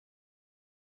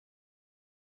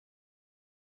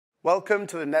Welcome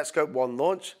to the Netskope One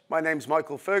launch. My name's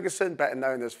Michael Ferguson, better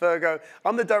known as Fergo.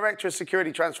 I'm the Director of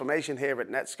Security Transformation here at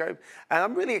Netskope, and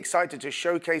I'm really excited to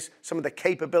showcase some of the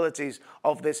capabilities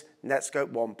of this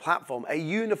Netskope One platform, a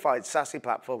unified SASE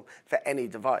platform for any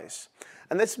device.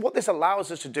 And what this allows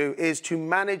us to do is to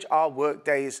manage our work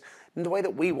days in the way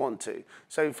that we want to.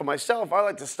 So for myself, I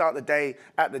like to start the day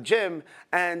at the gym,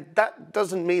 and that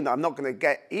doesn't mean that I'm not going to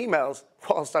get emails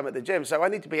whilst I'm at the gym. So I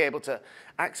need to be able to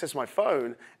access my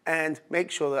phone and make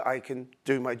sure that I can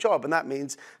do my job. And that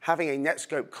means having a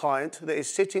Netskope client that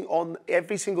is sitting on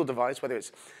every single device, whether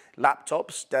it's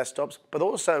laptops, desktops, but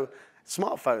also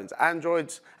smartphones,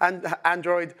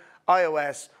 Android,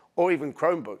 iOS, or even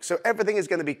Chromebooks. So everything is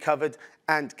going to be covered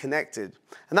and connected.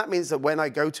 And that means that when I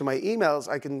go to my emails,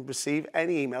 I can receive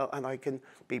any email and I can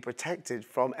be protected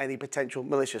from any potential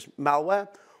malicious malware.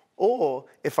 Or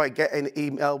if I get an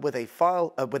email with a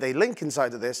file, with a link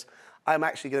inside of this, I'm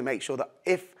actually going to make sure that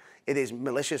if it is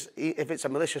malicious, if it's a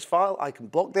malicious file, I can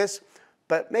block this.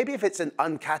 But maybe if it's an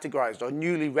uncategorized or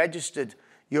newly registered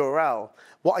URL,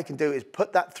 what I can do is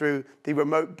put that through the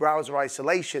remote browser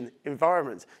isolation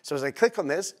environment. So as I click on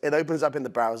this, it opens up in the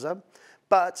browser.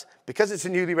 But because it's a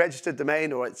newly registered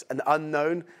domain or it's an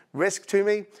unknown risk to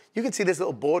me, you can see this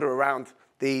little border around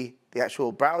the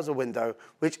actual browser window,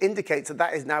 which indicates that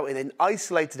that is now in an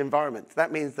isolated environment.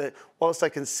 That means that whilst I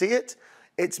can see it,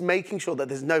 it's making sure that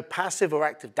there's no passive or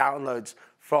active downloads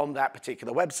from that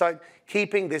particular website,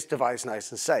 keeping this device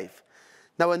nice and safe.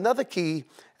 Now, another key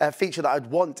feature that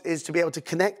I'd want is to be able to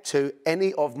connect to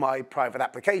any of my private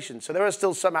applications. So there are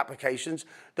still some applications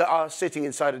that are sitting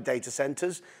inside of data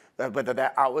centers, whether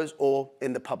they're ours or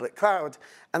in the public cloud,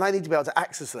 and I need to be able to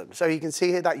access them. So you can see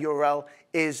here that URL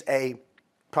is a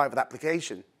private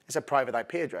application. It's a private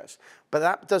IP address. But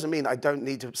that doesn't mean I don't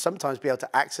need to sometimes be able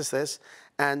to access this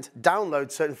and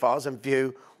download certain files and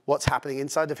view what's happening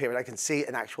inside of here, and I can see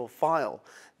an actual file.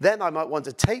 Then I might want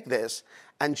to take this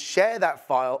and share that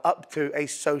file up to a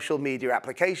social media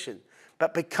application.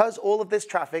 But because all of this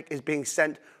traffic is being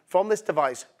sent from this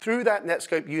device through that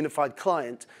Netskope unified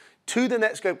client to the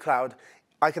Netskope cloud,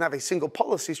 I can have a single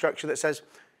policy structure that says,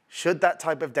 should that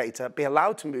type of data be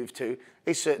allowed to move to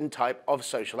a certain type of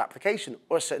social application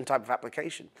or a certain type of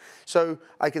application? So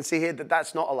I can see here that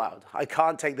that's not allowed. I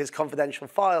can't take this confidential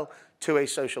file to a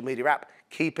social media app,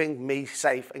 keeping me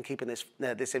safe and keeping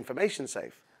this information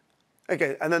safe.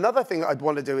 Okay, and another thing I'd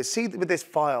want to do is see with this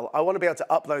file, I want to be able to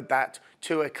upload that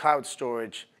to a cloud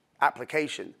storage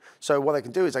application. So what I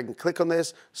can do is I can click on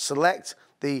this, select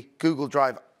the Google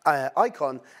Drive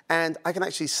icon, and I can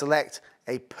actually select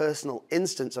a personal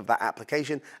instance of that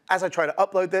application. As I try to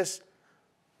upload this,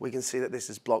 we can see that this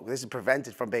is blocked. This is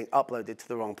prevented from being uploaded to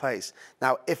the wrong place.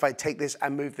 Now, if I take this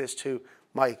and move this to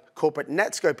my corporate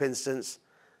Netskope instance,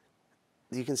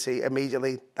 you can see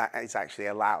immediately that it's actually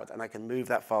allowed, and I can move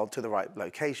that file to the right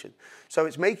location. So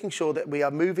it's making sure that we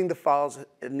are moving the files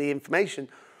and the information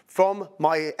from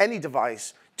any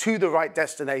device to the right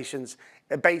destinations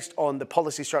based on the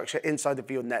policy structure inside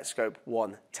of your Netskope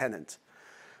One tenant.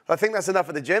 I think that's enough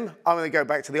at the gym. I'm going to go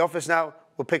back to the office now.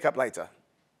 We'll pick up later.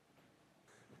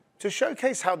 To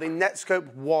showcase how the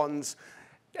Netskope One's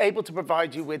able to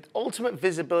provide you with ultimate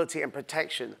visibility and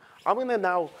protection, I'm going to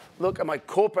now look at my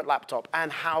corporate laptop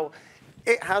and how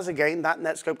it has, again, that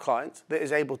Netskope client that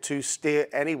is able to steer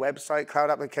any website, cloud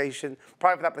application,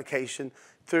 private application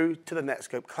through to the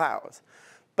Netskope cloud.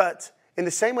 But in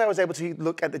the same way I was able to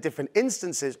look at the different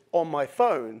instances on my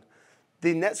phone,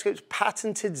 the Netskope's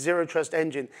patented Zero Trust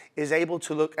engine is able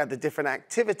to look at the different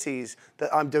activities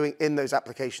that I'm doing in those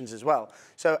applications as well.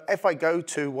 So if I go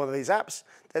to one of these apps,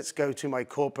 let's go to my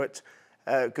corporate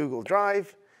Google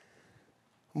Drive.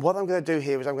 What I'm going to do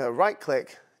here is I'm going to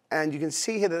right-click, and you can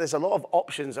see here that there's a lot of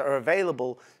options that are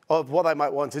available of what I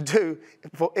might want to do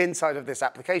for inside of this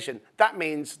application. That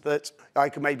means that I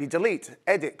can maybe delete,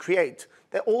 edit, create.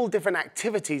 They're all different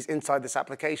activities inside this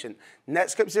application.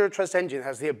 Netskope Zero Trust Engine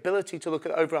has the ability to look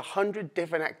at over 100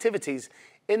 different activities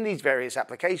in these various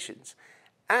applications.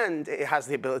 And it has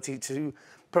the ability to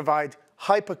provide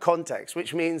hyper-context,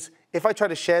 which means if I try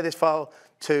to share this file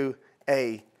to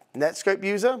a Netskope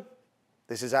user,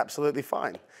 this is absolutely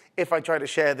fine. If I try to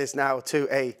share this now to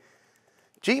a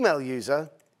Gmail user,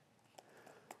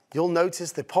 you'll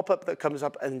notice the pop-up that comes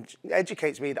up and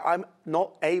educates me that I'm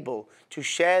not able to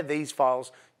share these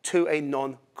files to a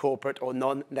non-corporate or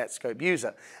non-Netskope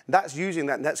user. That's using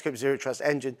that Netskope Zero Trust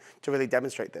engine to really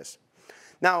demonstrate this.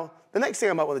 Now, the next thing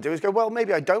I might want to do is go, well,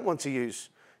 maybe I don't want to use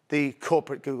the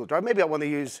corporate Google Drive. Maybe I want to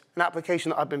use an application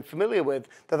that I've been familiar with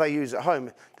that I use at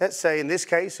home. Let's say in this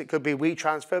case, it could be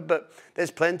WeTransfer, but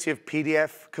there's plenty of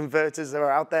PDF converters that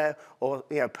are out there, or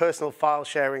personal file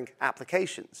sharing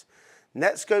applications.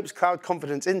 Netskope's Cloud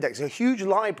Confidence Index is a huge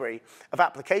library of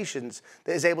applications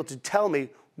that is able to tell me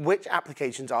which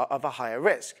applications are of a higher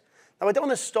risk. Now, I don't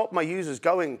want to stop my users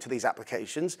going to these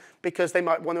applications because they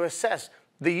might want to assess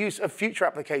the use of future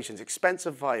applications,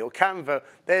 Expensify or Canva.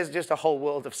 There's just a whole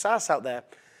world of SaaS out there.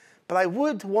 But I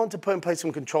would want to put in place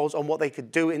some controls on what they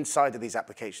could do inside of these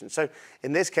applications. So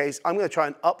in this case, I'm going to try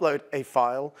and upload a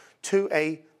file to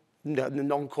a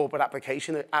non-corporate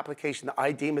application, an application that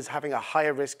I deem as having a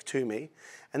higher risk to me.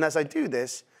 And as I do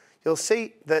this, you'll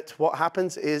see that what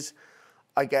happens is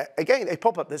I get, again, a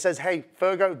pop-up that says, hey,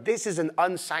 Fergo, this is an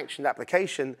unsanctioned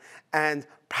application, and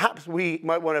perhaps we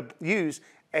might want to use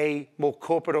a more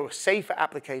corporate or safer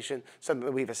application, something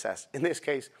that we've assessed. In this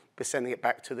case, we're sending it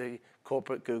back to the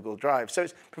corporate Google Drive. So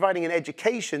it's providing an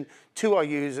education to our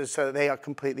users so that they are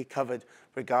completely covered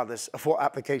regardless of what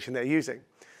application they're using.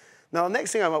 Now, the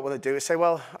next thing I might want to do is say,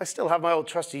 well, I still have my old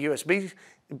trusty USB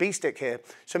stick here.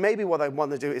 So maybe what I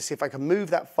want to do is see if I can move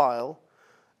that file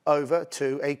over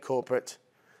to a corporate,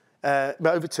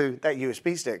 over to that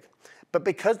USB stick. But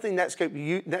because the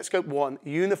Netskope One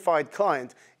unified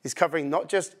client is covering not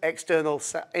just external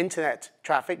internet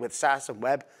traffic with SaaS and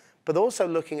web, but also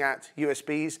looking at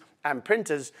USBs and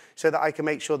printers so that I can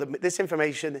make sure that this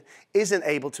information isn't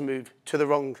able to move to the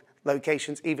wrong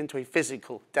locations, even to a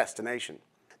physical destination.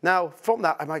 Now, from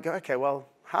that, I might go, okay, well,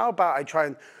 how about I try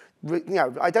and,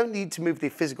 I don't need to move the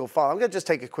physical file. I'm going to just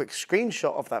take a quick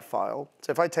screenshot of that file.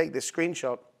 So if I take this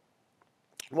screenshot,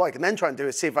 what I can then try and do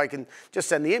is see if I can just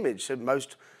send the image. So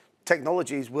most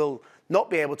technologies will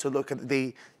not be able to look at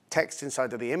the text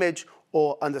inside of the image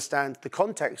or understand the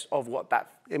context of what that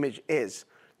image is.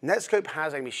 Netskope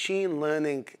has a machine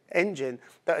learning engine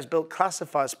that has built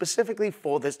classifiers specifically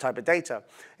for this type of data.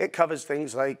 It covers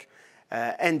things like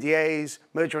NDAs,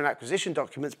 merger and acquisition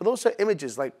documents, but also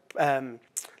images like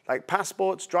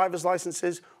passports, driver's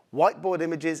licenses, whiteboard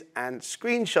images, and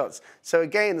screenshots. So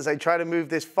again, as I try to move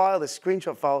this file, this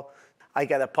screenshot file, I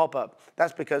get a pop-up.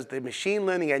 That's because the machine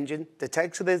learning engine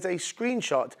detects that there's a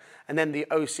screenshot, and then the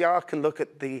OCR can look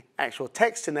at the actual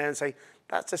text in there and say,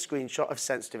 that's a screenshot of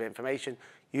sensitive information,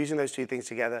 using those two things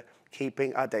together,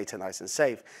 keeping our data nice and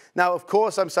safe. Now, of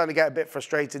course, I'm starting to get a bit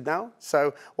frustrated now.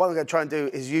 So what I'm going to try and do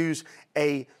is use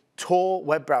a Tor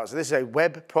web browser. This is a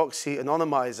web proxy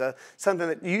anonymizer, something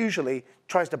that usually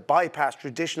tries to bypass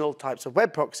traditional types of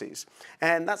web proxies.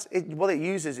 And that's it, what it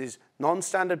uses is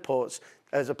non-standard ports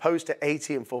as opposed to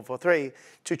 80 and 443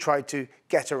 to try to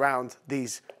get around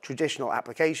these traditional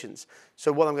applications.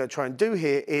 So what I'm going to try and do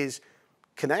here is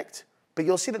connect, but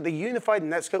you'll see that the unified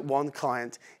Netskope One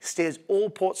client steers all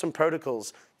ports and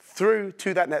protocols through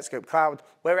to that Netskope cloud,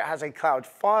 where it has a cloud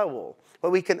firewall,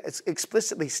 where we can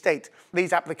explicitly state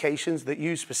these applications that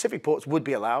use specific ports would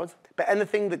be allowed, but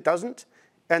anything that doesn't,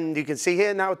 and you can see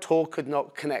here now Tor could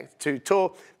not connect to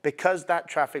Tor because that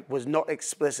traffic was not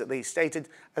explicitly stated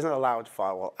as an allowed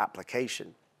firewall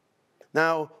application.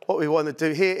 Now, what we want to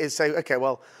do here is say, okay,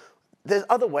 well, there's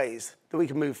other ways that we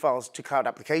can move files to cloud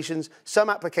applications. Some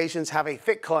applications have a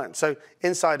thick client. So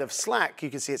inside of Slack,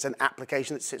 you can see it's an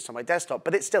application that sits on my desktop,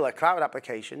 but it's still a cloud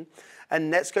application.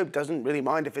 And Netskope doesn't really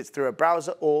mind if it's through a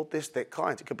browser or this thick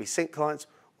client. It could be sync clients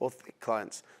or thick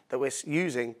clients that we're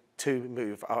using to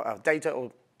move our data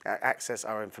or access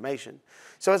our information.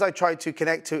 So as I try to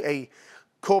connect to a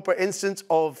corporate instance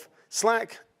of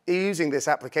Slack, using this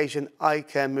application, I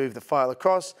can move the file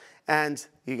across, and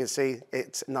you can see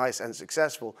it's nice and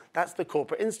successful. That's the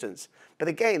corporate instance. But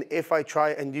again, if I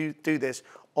try and do this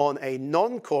on a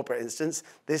non-corporate instance,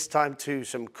 this time to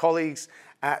some colleagues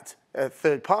at a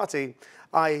third party,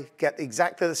 I get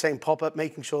exactly the same pop-up,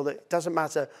 making sure that it doesn't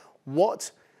matter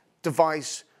what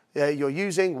device you're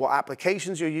using, what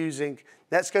applications you're using,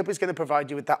 Netskope is going to provide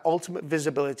you with that ultimate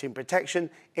visibility and protection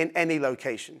in any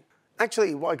location.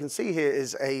 Actually, what I can see here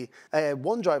is a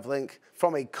OneDrive link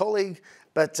from a colleague,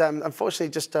 but unfortunately,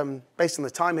 just based on the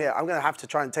time here, I'm going to have to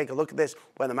try and take a look at this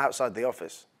when I'm outside the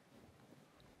office.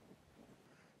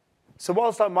 So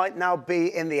whilst I might now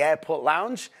be in the airport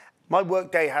lounge, my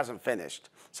workday hasn't finished.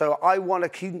 So I want to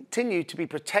continue to be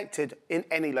protected in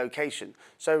any location.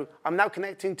 So I'm now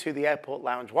connecting to the airport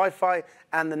lounge Wi-Fi,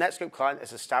 and the Netskope client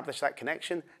has established that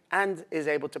connection and is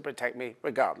able to protect me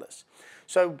regardless.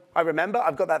 So I remember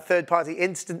I've got that third-party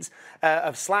instance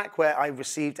of Slack where I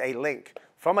received a link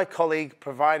from a colleague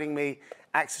providing me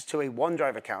access to a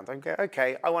OneDrive account. I go,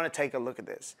 okay, I want to take a look at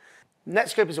this.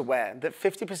 Netskope is aware that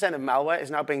 50% of malware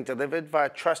is now being delivered via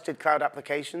trusted cloud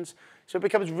applications, so it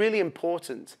becomes really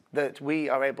important that we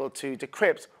are able to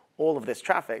decrypt all of this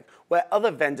traffic, where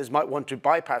other vendors might want to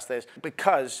bypass this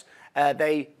because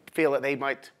they feel that they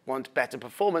might want better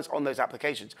performance on those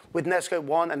applications. With Netskope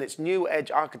One and its new edge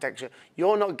architecture,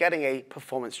 you're not getting a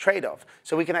performance trade-off.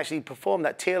 So we can actually perform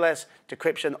that TLS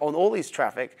decryption on all these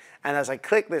traffic, and as I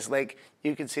click this link,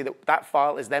 you can see that that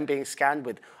file is then being scanned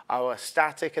with our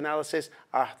static analysis,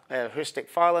 our heuristic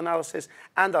file analysis,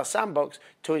 and our sandbox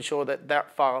to ensure that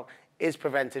that file is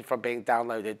prevented from being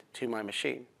downloaded to my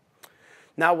machine.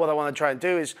 Now what I want to try and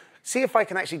do is see if I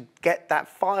can actually get that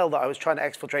file that I was trying to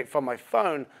exfiltrate from my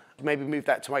phone, maybe move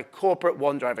that to my corporate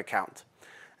OneDrive account.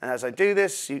 And as I do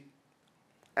this,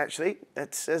 actually,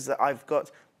 it says that I've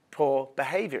got poor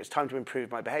behavior. It's time to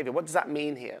improve my behavior. What does that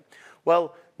mean here?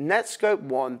 Well, Netskope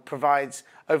One provides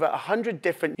over 100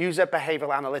 different user behavioral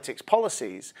analytics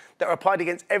policies that are applied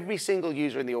against every single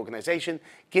user in the organization,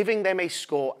 giving them a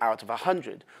score out of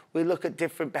 100. We look at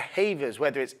different behaviors,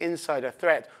 whether it's insider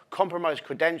threat, compromised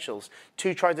credentials,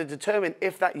 to try to determine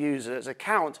if that user's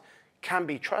account can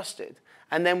be trusted.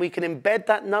 And then we can embed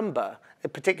that number, a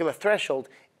particular threshold,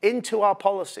 into our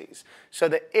policies so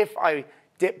that if I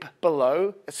dip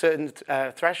below a certain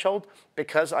threshold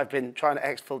because I've been trying to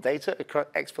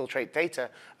exfiltrate data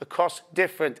across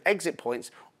different exit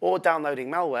points or downloading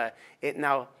malware, it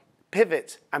now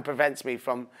pivots and prevents me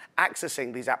from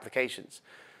accessing these applications.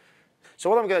 So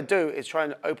what I'm going to do is try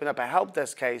and open up a help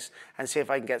desk case and see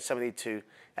if I can get somebody to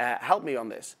help me on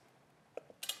this.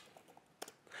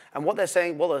 And what they'll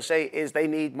say is they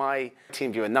need my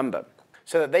TeamViewer number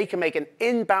so that they can make an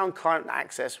inbound client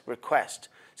access request.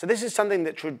 So this is something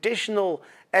that traditional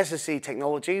SASE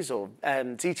technologies or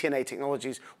ZTNA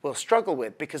technologies will struggle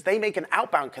with because they make an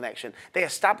outbound connection. They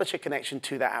establish a connection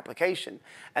to that application.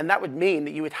 And that would mean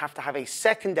that you would have to have a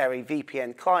secondary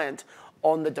VPN client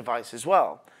on the device as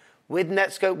well. With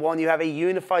Netskope One, you have a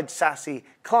unified SASE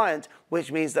client,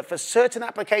 which means that for certain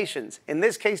applications, in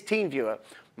this case TeamViewer,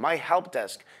 my help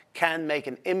desk can make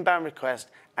an inbound request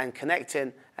and connect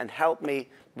in and help me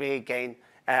regain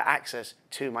access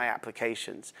to my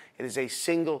applications. It is a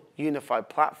single unified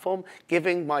platform,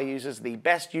 giving my users the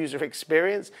best user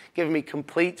experience, giving me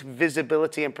complete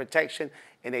visibility and protection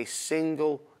in a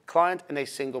single client and a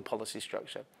single policy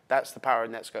structure. That's the power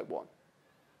of Netskope One.